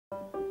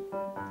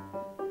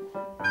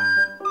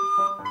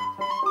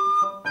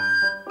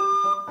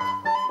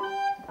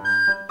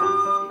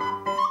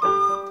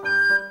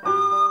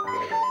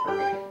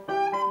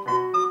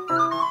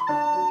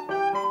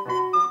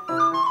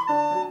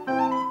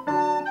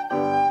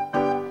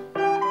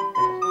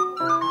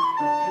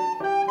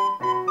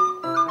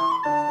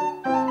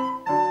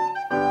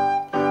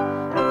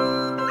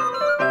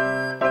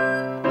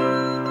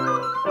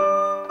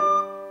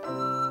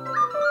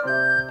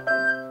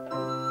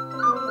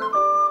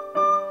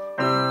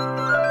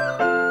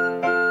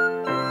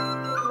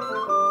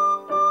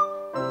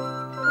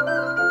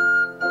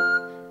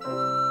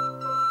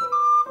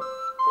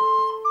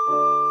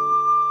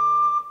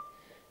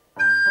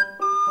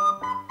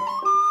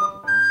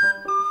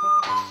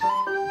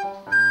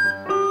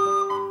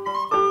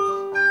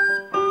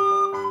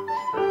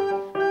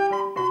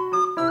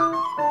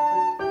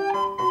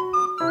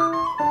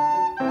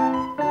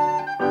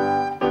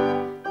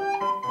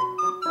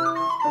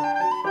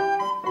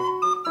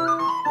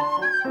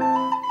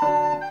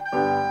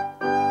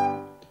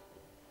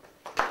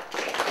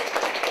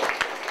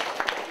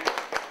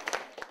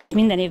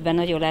Minden évben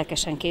nagyon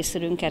lelkesen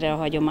készülünk erre a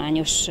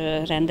hagyományos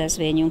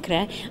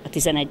rendezvényünkre. A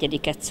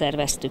 11-et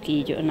szerveztük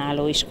így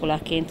önálló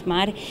iskolaként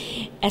már.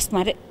 Ezt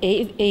már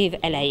év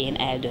elején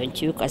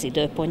eldöntjük az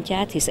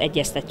időpontját, hisz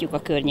egyeztetjük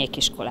a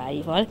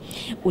környékiskoláival,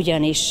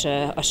 ugyanis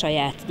a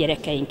saját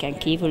gyerekeinken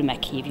kívül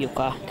meghívjuk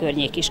a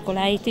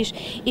környékiskoláit is.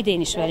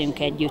 Idén is velünk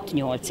együtt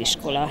 8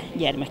 iskola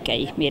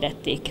gyermekei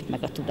mérették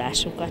meg a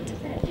tudásukat.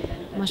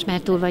 Most már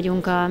túl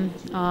vagyunk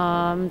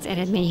az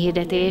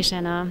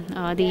eredményhirdetésen,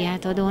 a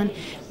díjátadón.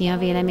 Mi a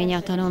véleménye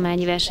a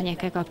tanulmányi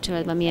versenyekkel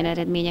kapcsolatban? Milyen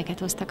eredményeket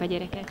hoztak a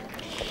gyerekek?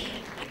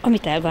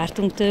 Amit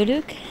elvártunk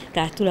tőlük,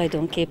 tehát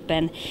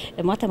tulajdonképpen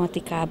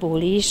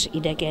matematikából is,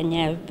 idegen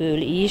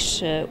nyelvből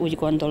is úgy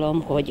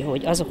gondolom,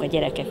 hogy azok a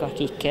gyerekek,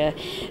 akik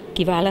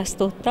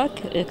kiválasztottak,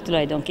 ők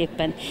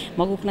tulajdonképpen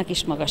maguknak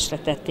is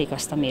magasra tették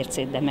azt a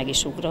mércét, de meg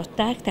is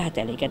ugrották, tehát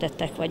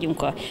elégedettek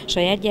vagyunk a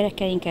saját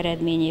gyerekeink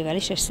eredményével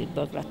is, és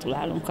szívből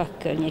gratulálunk a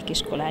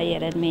környékiskolái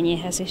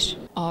eredményéhez is.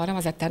 A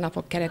Ramassetter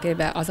Napok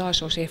keretében az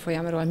alsós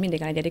évfolyamról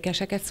mindig a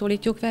negyedikeseket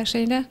szólítjuk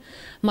versenyre.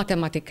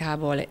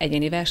 Matematikából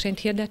egyéni versenyt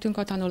hirdetünk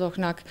a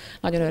tanulóknak.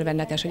 Nagyon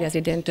örvendetes, hogy ez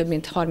idén több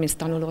mint 30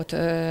 tanulót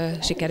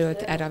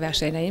sikerült erre a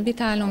versenyre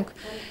invitálnunk.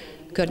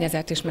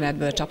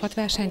 Környezetismeretből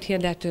csapatversenyt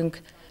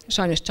hirdetünk.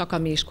 Sajnos csak a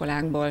mi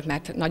iskolánkból,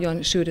 mert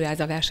nagyon sűrű ez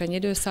a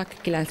versenyidőszak,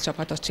 9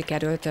 csapatot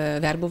sikerült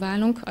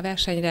verbuválnunk a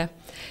versenyre,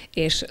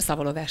 és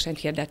szavalóversenyt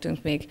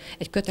hirdetünk még,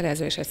 egy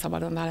kötelező és egy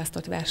szabadon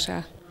választott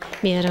verssel.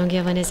 Milyen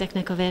rangja van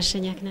ezeknek a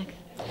versenyeknek?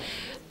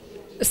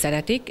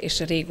 Szeretik, és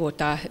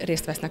régóta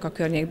részt vesznek a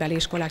környékbeli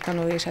iskolák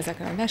tanulói is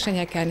ezeken a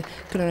versenyeken,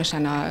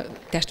 különösen a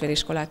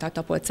testvériskolát, a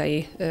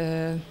tapolcai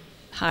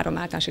 3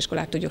 általános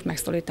iskolát tudjuk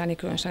megszólítani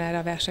különösen erre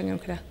a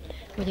versenyünkre.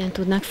 Hogyan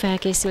tudnak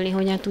felkészülni,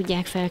 hogyan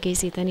tudják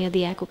felkészíteni a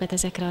diákokat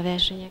ezekre a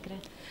versenyekre?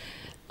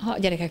 A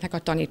gyerekeknek a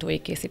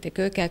tanítói készítik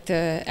őket,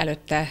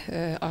 előtte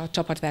a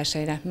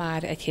csapatversenyre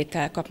már egy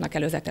héttel kapnak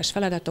előzetes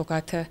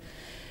feladatokat,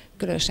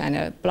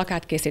 különösen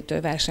plakátkészítő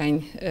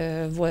verseny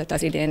volt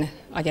az idén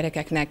a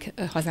gyerekeknek,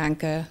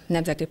 hazánk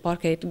nemzeti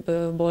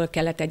parkjaitból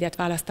kellett egyet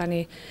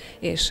választani,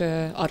 és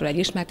arról egy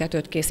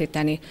ismertetőt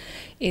készíteni,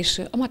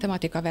 és a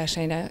matematika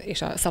versenyre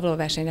és a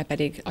szavalóversenyre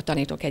pedig a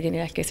tanítók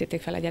egyénileg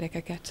készítik fel a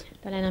gyerekeket.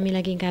 Talán ami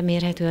leginkább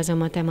mérhető az a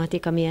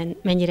matematika,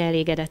 mennyire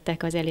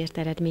elégedettek az elért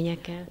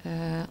eredményekkel?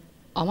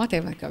 A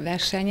matematika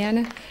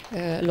versenyen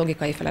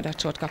logikai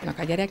feladatsort kapnak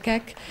a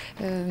gyerekek.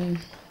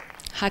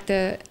 Hát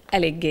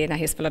eléggé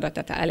nehéz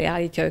feladatát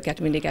elállítja őket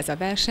mindig ez a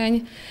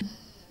verseny.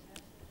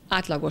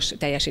 Átlagos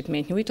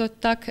teljesítményt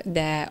nyújtottak,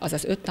 de az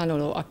az 5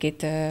 tanuló,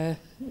 akit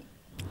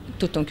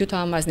tudtunk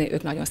jutalmazni,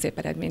 ők nagyon szép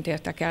eredményt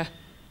értek el.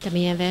 Te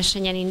milyen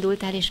versenyen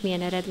indultál, és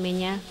milyen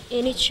eredménnyel?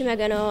 Én itt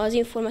Sümegen az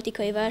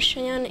informatikai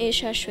versenyen,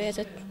 és első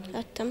helyezett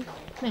lettem.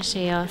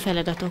 Mesélj a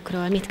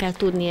feladatokról, mit kell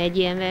tudni egy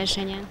ilyen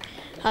versenyen?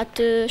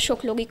 Hát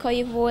sok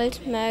logikai volt,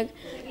 meg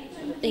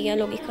igen,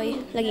 logikai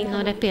leginkább.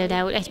 Na, de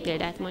például egy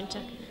példát mondj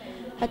csak.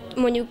 Hát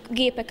mondjuk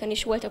gépeken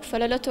is voltak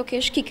feladatok,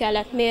 és ki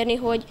kellett mérni,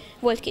 hogy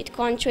volt 2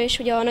 kancsó, és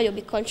hogy a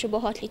nagyobbik kancsóba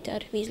 6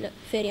 liter víz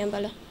férjen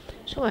bele.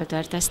 És hol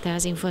tartasz te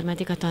az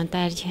informatika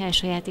tantárgy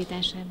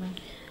elsajátításában?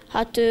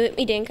 Hát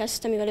idén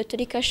kezdtem, mivel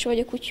 5-es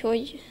vagyok,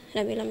 úgyhogy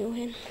remélem jó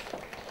helyen.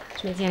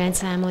 És mit jelent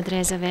számodra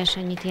ez a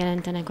verseny, mit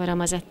jelentenek a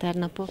Ramassetter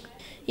Napok?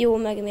 Jó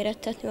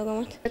megmérettetni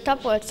magamat.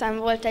 Tapolcán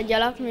volt egy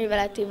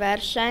alapműveleti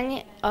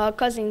verseny, a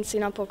Kazinci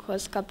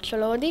napokhoz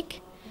kapcsolódik,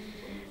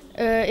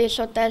 és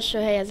ott első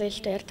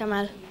helyezést értem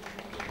el.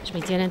 És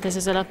mit jelent ez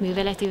az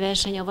alapműveleti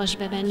verseny? Avasd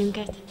be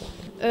bennünket?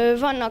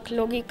 Vannak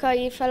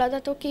logikai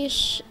feladatok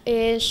is,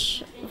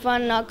 és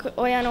vannak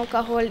olyanok,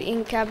 ahol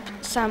inkább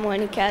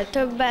számolni kell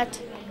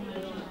többet.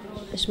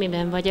 És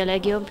miben vagy a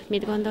legjobb?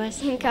 Mit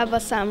gondolsz? Inkább a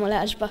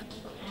számolásba.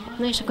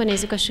 Na és akkor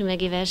nézzük a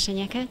sümegi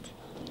versenyeket.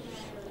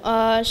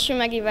 A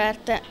sümegi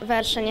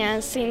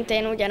versenyen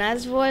szintén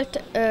ugyanez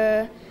volt.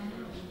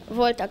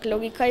 Voltak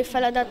logikai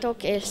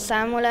feladatok és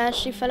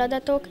számolási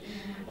feladatok,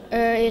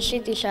 és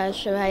itt is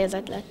első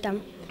helyezett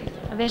lettem.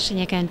 A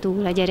versenyeken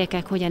túl a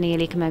gyerekek hogyan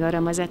élik meg a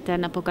Ramassetter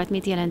Napokat?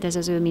 Mit jelent ez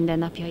az ő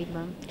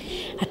mindennapjaikban?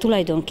 Hát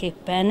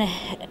tulajdonképpen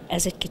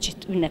ez egy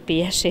kicsit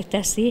ünnepélyessé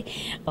teszi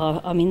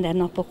a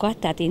mindennapokat,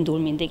 tehát indul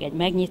mindig egy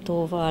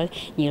megnyitóval,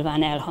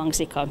 nyilván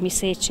elhangzik a mi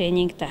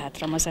Széchenyiünk, tehát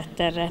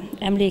Ramassetterre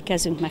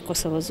emlékezünk,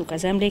 megkoszorozzuk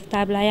az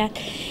emléktábláját,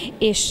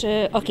 és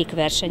akik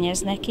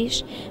versenyeznek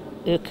is,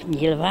 ők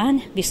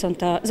nyilván,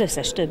 viszont az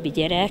összes többi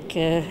gyerek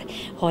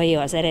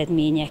hallja az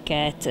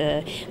eredményeket,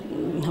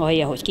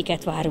 hallja, hogy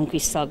kiket várunk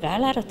vissza a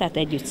gálára, tehát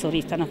együtt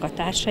szorítanak a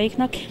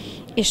társaiknak,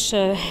 és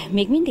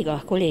még mindig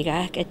a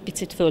kollégák egy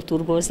picit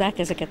fölturbózzák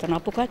ezeket a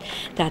napokat,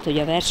 tehát hogy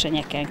a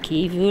versenyeken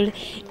kívül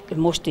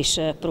most is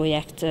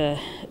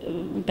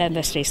projektben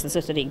vesz részt az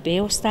 5.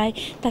 B-osztály,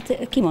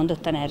 tehát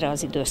kimondottan erre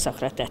az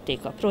időszakra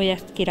tették a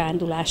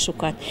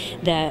projektkirándulásukat,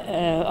 de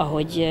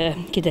ahogy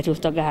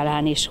kiderült a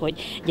gálán is,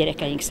 hogy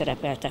gyerekeink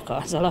szerepeltek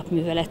az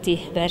alapműveleti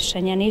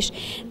versenyen is,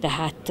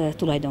 tehát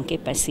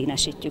tulajdonképpen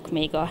színesítjük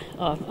még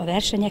a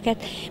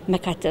versenyeket,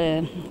 meg hát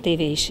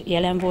tévé is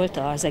jelen volt,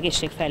 az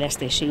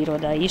egészségfejlesztési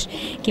iroda is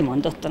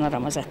kimondottan a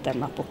Ramassetter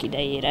Napok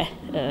idejére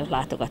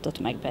látogatott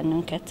meg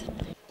bennünket.